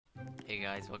Hey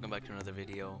guys, welcome back to another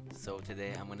video. So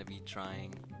today I'm gonna be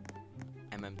trying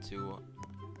MM2,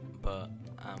 but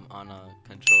I'm on a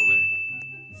controller,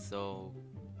 so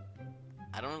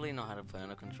I don't really know how to play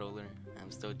on a controller. I'm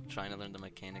still trying to learn the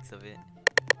mechanics of it,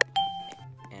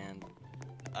 and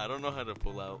I don't know how to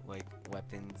pull out like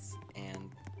weapons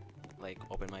and like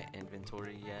open my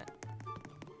inventory yet.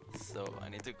 So I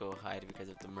need to go hide because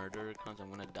if the murderer comes, I'm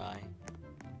gonna die.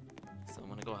 So I'm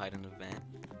gonna go hide in the vent.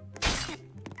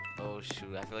 Oh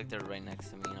shoot, I feel like they're right next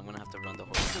to me and I'm gonna have to run the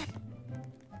whole time.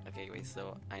 Okay, wait,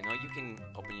 so I know you can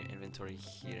open your inventory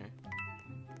here.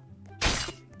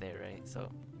 There, right?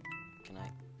 So, can I?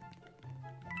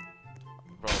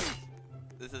 Bro,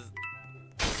 this is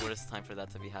the worst time for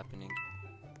that to be happening.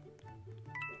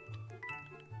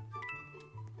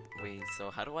 Wait, so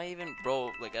how do I even,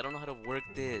 bro, like I don't know how to work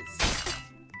this.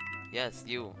 Yes,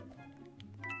 you.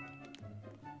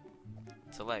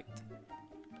 Select.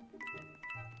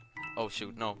 Oh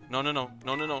shoot, no. No.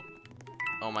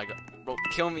 Oh my god. Bro,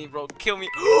 kill me, bro, kill me.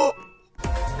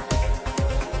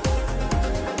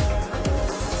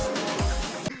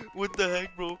 What the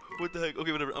heck, bro? What the heck?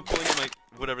 Okay, whatever. I'm pulling my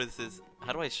whatever this is.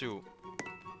 How do I shoot?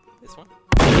 This one?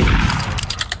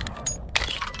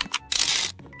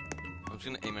 I'm just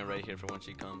gonna aim it right here for when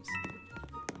she comes.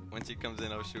 When she comes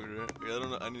in, I'll shoot her. I don't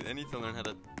know. I need to learn how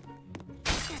to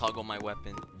toggle my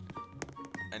weapon.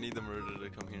 I need the murderer to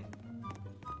come here.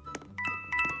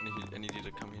 I need you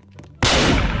to come here.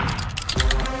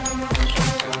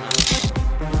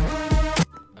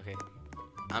 Okay.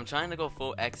 I'm trying to go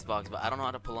full Xbox, but I don't know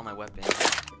how to pull on my weapon.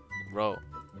 Bro,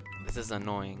 this is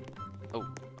annoying. Oh.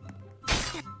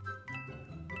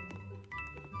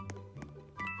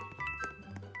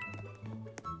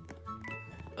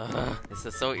 Ugh, this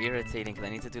is so irritating because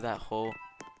I need to do that whole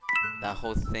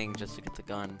thing just to get the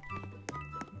gun.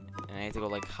 And I need to go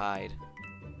like hide.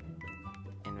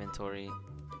 Inventory.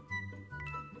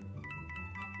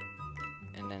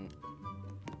 And then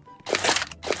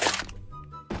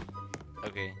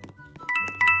okay.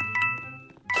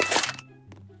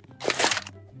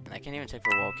 And I can't even check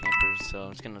for wall campers, so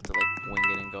I'm just gonna have to like wing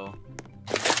it and go.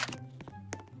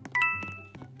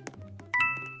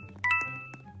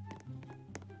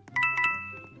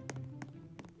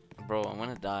 Bro, I'm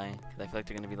gonna die because I feel like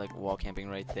they're gonna be like wall camping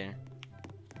right there.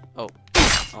 Oh,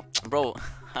 bro.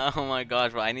 Oh my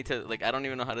gosh, bro. I need to like I don't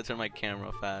even know how to turn my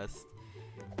camera fast.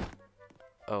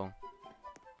 Oh.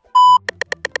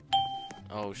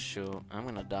 Oh shoot, I'm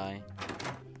gonna die.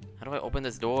 How do I open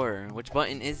this door? Which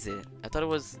button is it? I thought it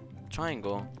was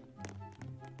triangle.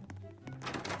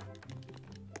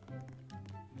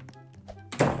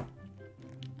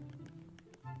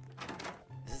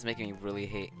 This is making me really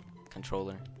hate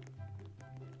controller.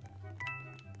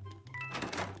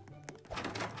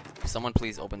 Someone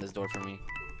please open this door for me.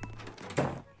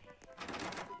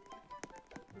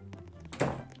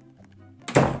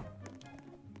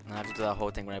 I have to do that whole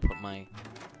thing where I put my...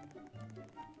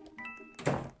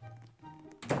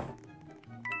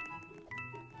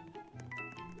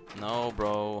 No,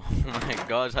 bro. Oh my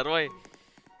gosh, how do I...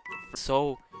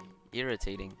 So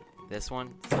irritating. This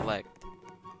one, select.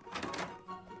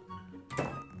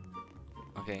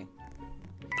 Okay.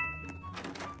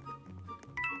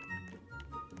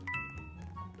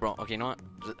 Bro, okay, you know what?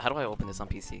 How do I open this on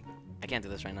PC? I can't do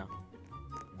this right now.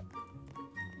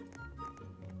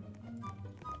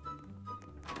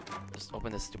 Just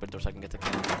open this stupid door so I can get to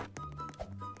killing.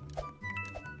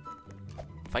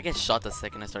 If I get shot the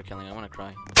second I start killing, I'm gonna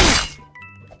cry.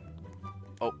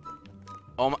 Oh.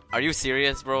 Oh my, are you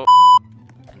serious, bro?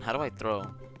 And how do I throw?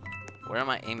 Where am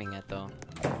I aiming at, though?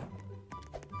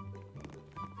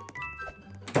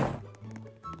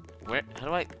 Where? How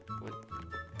do I...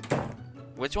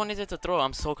 Which one is it to throw?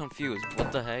 I'm so confused.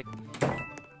 What the heck?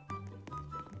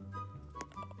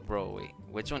 Bro, wait.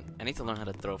 Which one? I need to learn how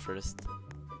to throw first.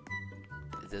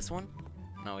 Is this one?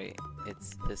 No, wait.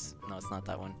 It's this. No, it's not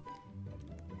that one.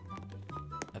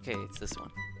 Okay, it's this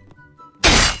one.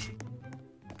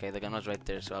 Okay, the gun was right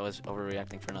there, so I was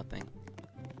overreacting for nothing.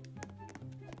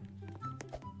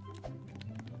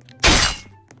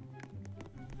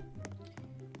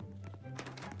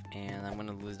 And I'm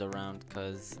gonna lose the round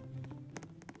because...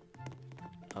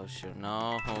 Oh shoot,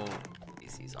 no.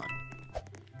 PC's on.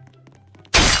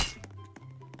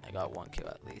 I got one kill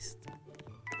at least.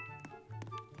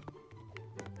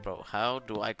 Bro, how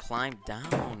do I climb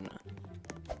down?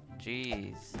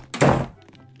 Jeez.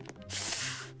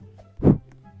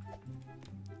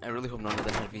 I really hope none of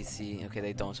them have VC. Okay,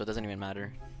 they don't, so it doesn't even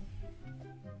matter.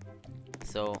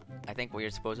 So, I think what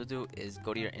you're supposed to do is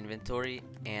go to your inventory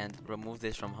and remove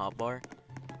this from hotbar.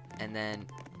 And then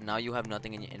now you have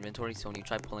nothing in your inventory, so when you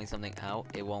try pulling something out,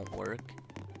 it won't work.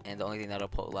 And the only thing that'll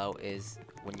pull out is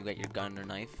when you get your gun or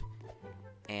knife.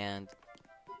 And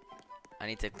I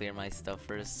need to clear my stuff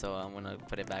first, so I'm gonna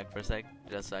put it back for a sec,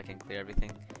 just so I can clear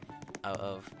everything out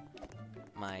of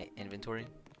my inventory.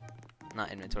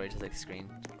 Not inventory, just like screen,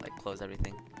 like close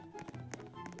everything.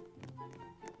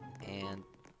 And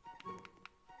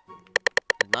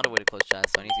there's not a way to close chat,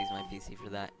 so I need to use my PC for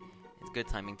that. It's good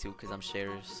timing too, because I'm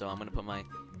sharers, so I'm gonna put my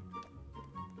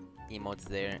emotes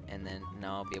there, and then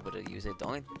now I'll be able to use it. The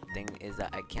only thing is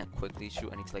that I can't quickly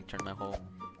shoot. I need to like turn my whole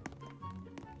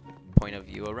point of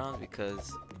view around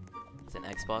because it's an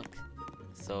Xbox.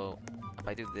 So if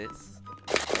I do this,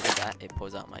 if I do that, it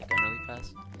pulls out my gun really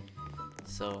fast.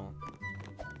 So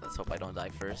let's hope I don't die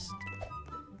first.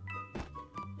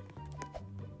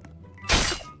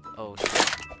 Oh shit.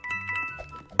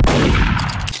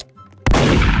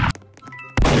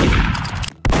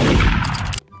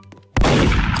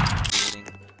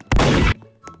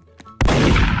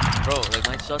 Bro, like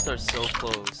my shots are so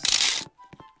close.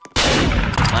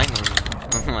 Finally.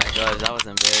 Oh my gosh, that was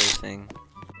embarrassing.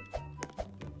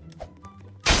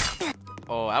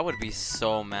 Oh, I would be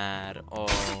so mad.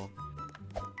 Oh.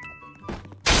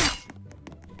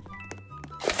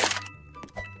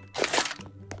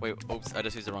 Wait, oops, I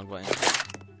just used the wrong button.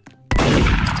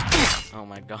 Oh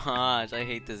my gosh, I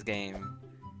hate this game.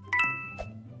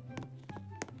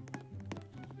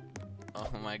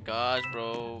 Oh my gosh,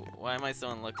 bro. Why am I so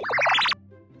unlucky?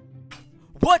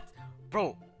 What?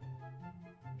 Bro.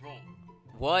 Bro.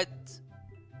 What?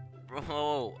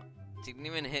 Bro. She didn't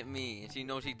even hit me. And she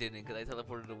knows she didn't because I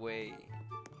teleported away.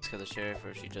 Let's kill the sheriff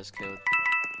or she just killed.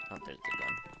 Oh, there's the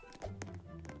gun.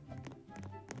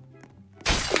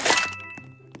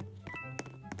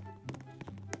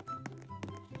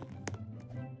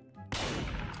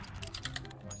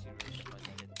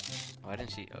 Why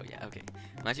didn't she? Oh yeah, okay.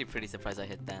 I'm actually pretty surprised I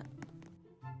hit that.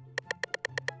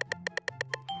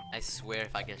 I swear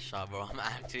if I get shot, bro, I'm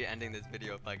actually ending this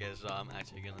video if I get shot. I'm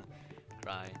actually gonna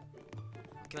cry.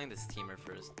 I'm killing this teamer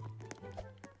first.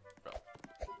 Bro.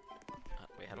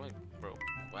 Wait, how do I... Bro,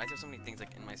 why is there so many things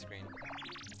like in my screen?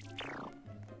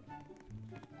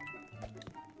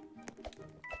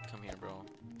 Come here, bro.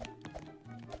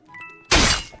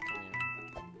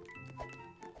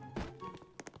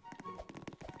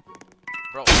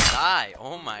 Bro, die!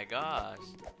 Oh my gosh.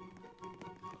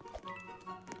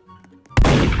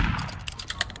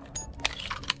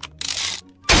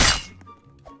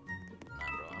 Nah,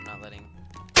 bro, I'm not letting...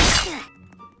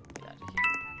 Get out of here.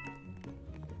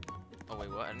 Oh, wait,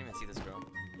 what? I didn't even see this girl.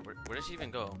 Where did she even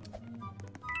go?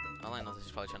 All I know is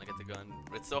she's probably trying to get the gun.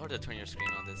 It's so hard to turn your screen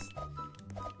on this.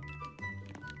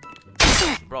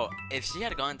 Bro, if she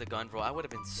had gotten the gun, bro, I would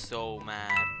have been so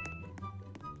mad.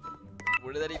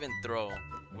 Where did that even throw?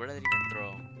 Where did it even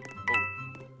throw? Oh.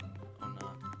 Oh no.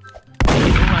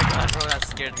 Oh my god, bro, that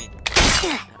scared me.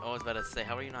 I was about to say,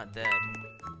 how are you not dead?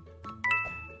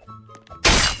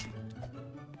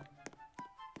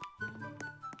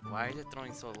 Why is it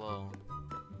throwing so low?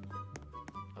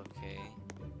 Okay.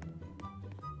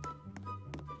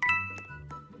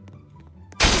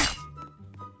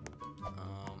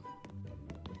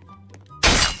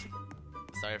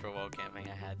 Sorry for wall camping,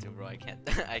 I had to, bro. I can't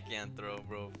I can't throw,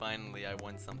 bro. Finally I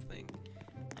won something.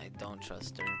 I don't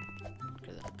trust her.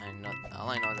 Cause I know all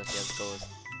I know is that she has ghost.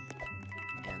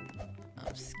 And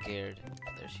I'm scared.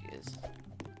 There she is.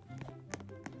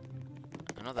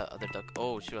 I know that other duck.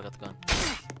 Oh shoot, I got the gun.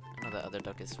 I know that other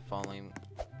duck is following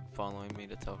me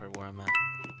to tell her where I'm at.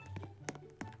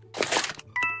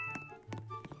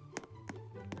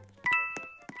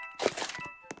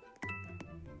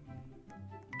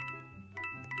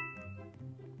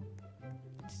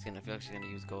 I feel like she's gonna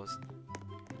use ghost.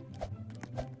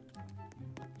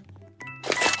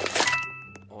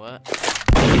 What?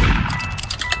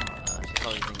 She's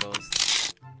probably using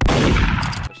ghost.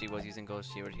 But she was using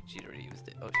ghost. She already used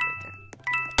it. Oh, she's right there.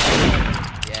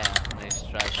 Yeah, nice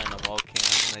try. Trying to wall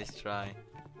cam. Nice try.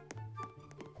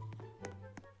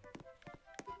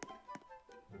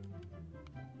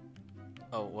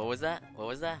 Oh, what was that? What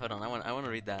was that? Hold on. I want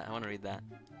to read that. I want to read that.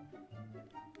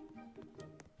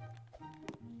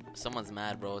 Someone's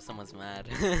mad, bro. Someone's mad.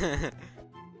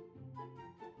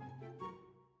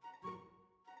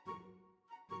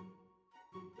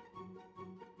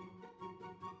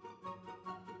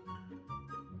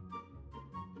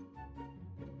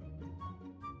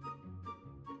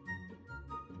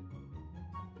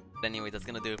 But anyway, that's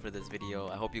gonna do it for this video.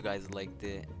 I hope you guys liked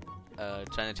it.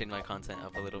 Trying to change my content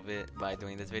up a little bit by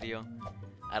doing this video.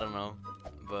 I don't know,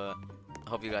 but I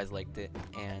hope you guys liked it.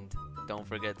 And don't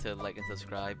forget to like and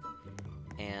subscribe.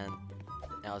 And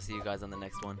And I'll see you guys on the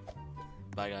next one.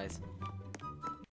 Bye, guys.